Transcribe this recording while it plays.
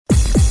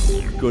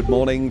Good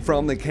morning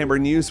from the Canberra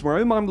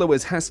newsroom. I'm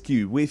Lewis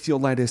Haskew with your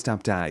latest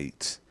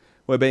update.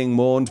 We're being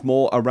warned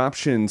more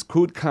eruptions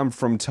could come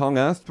from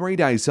Tonga 3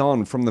 days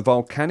on from the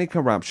volcanic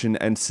eruption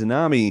and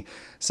tsunami.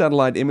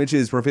 Satellite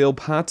images reveal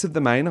parts of the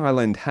main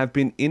island have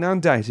been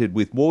inundated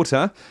with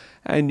water.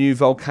 A new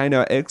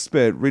volcano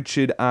expert,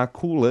 Richard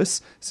Arkulis,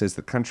 says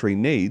the country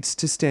needs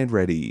to stand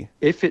ready.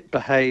 If it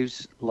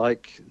behaves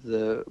like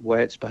the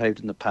way it's behaved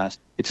in the past,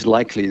 it's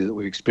likely that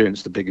we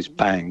experience the biggest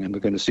bang and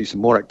we're going to see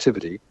some more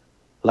activity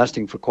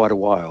lasting for quite a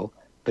while,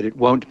 but it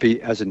won't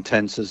be as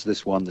intense as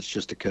this one that's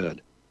just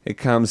occurred. It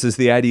comes as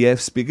the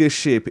ADF's biggest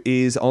ship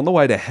is on the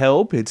way to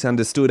help. It's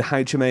understood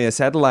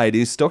HMAS Adelaide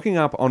is stocking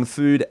up on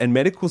food and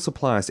medical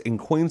supplies in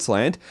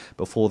Queensland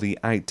before the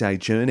 8-day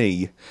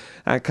journey.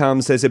 That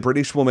comes as a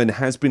British woman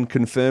has been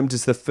confirmed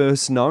as the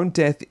first known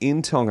death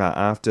in Tonga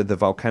after the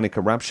volcanic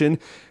eruption.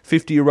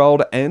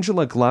 50-year-old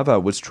Angela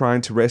Glover was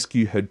trying to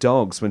rescue her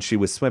dogs when she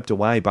was swept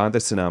away by the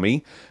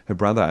tsunami. Her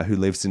brother, who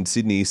lives in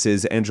Sydney,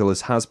 says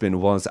Angela's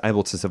husband was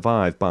able to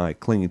survive by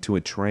clinging to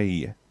a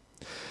tree.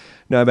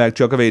 Novak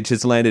Djokovic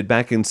has landed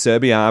back in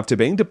Serbia after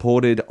being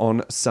deported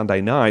on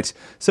Sunday night.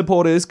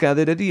 Supporters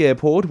gathered at the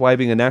airport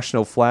waving a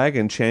national flag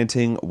and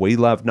chanting, "We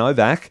love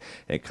Novak."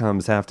 It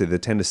comes after the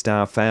tennis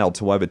star failed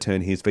to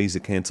overturn his visa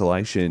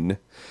cancellation.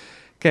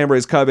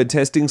 Canberra's COVID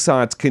testing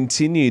sites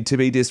continued to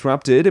be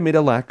disrupted amid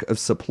a lack of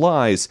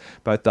supplies.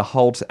 Both the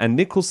Holt and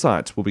Nickel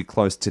sites will be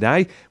closed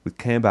today, with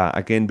Canberra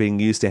again being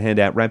used to hand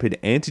out rapid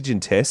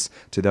antigen tests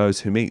to those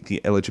who meet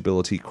the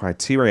eligibility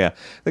criteria.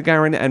 The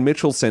Garran and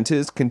Mitchell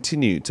centres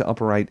continue to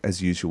operate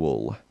as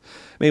usual.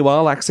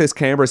 Meanwhile, Access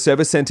Canberra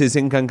service centres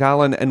in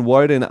Gungahlin and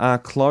Woden are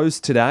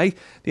closed today.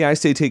 The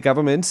ACT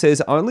government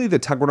says only the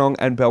Tuggeranong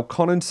and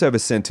Belconnen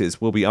service centres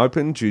will be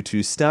open due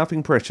to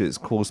staffing pressures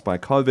caused by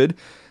COVID.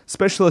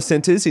 Specialist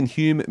centres in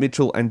Hume,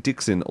 Mitchell and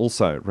Dixon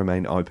also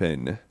remain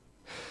open.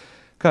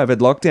 COVID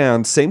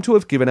lockdowns seem to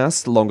have given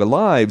us longer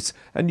lives.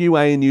 A new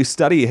ANU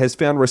study has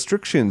found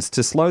restrictions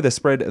to slow the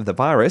spread of the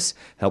virus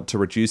help to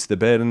reduce the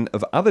burden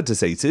of other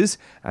diseases,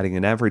 adding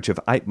an average of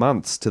 8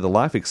 months to the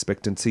life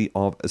expectancy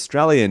of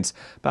Australians.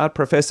 But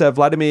Professor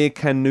Vladimir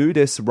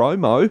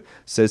Kanoudis-Romo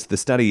says the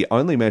study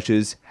only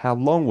measures how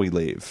long we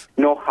live.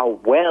 Know how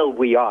well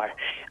we are.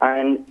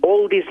 And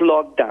all these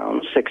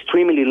lockdowns,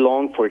 extremely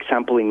long, for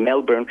example, in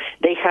Melbourne,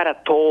 they had a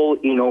toll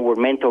in our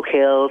mental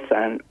health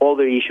and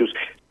other issues.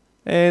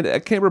 And a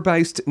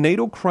Canberra-based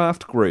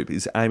Needlecraft group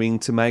is aiming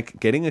to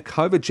make getting a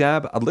COVID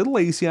jab a little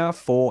easier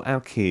for our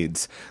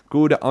kids.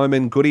 Good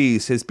Omen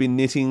Goodies has been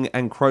knitting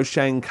and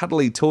crocheting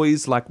cuddly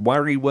toys like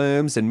worry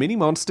worms and mini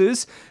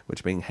monsters,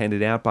 which are being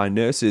handed out by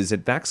nurses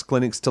at vax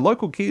clinics to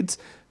local kids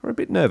who are a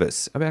bit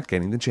nervous about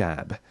getting the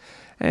jab.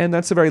 And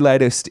that's the very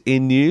latest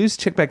in news.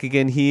 Check back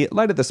again here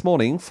later this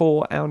morning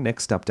for our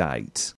next update.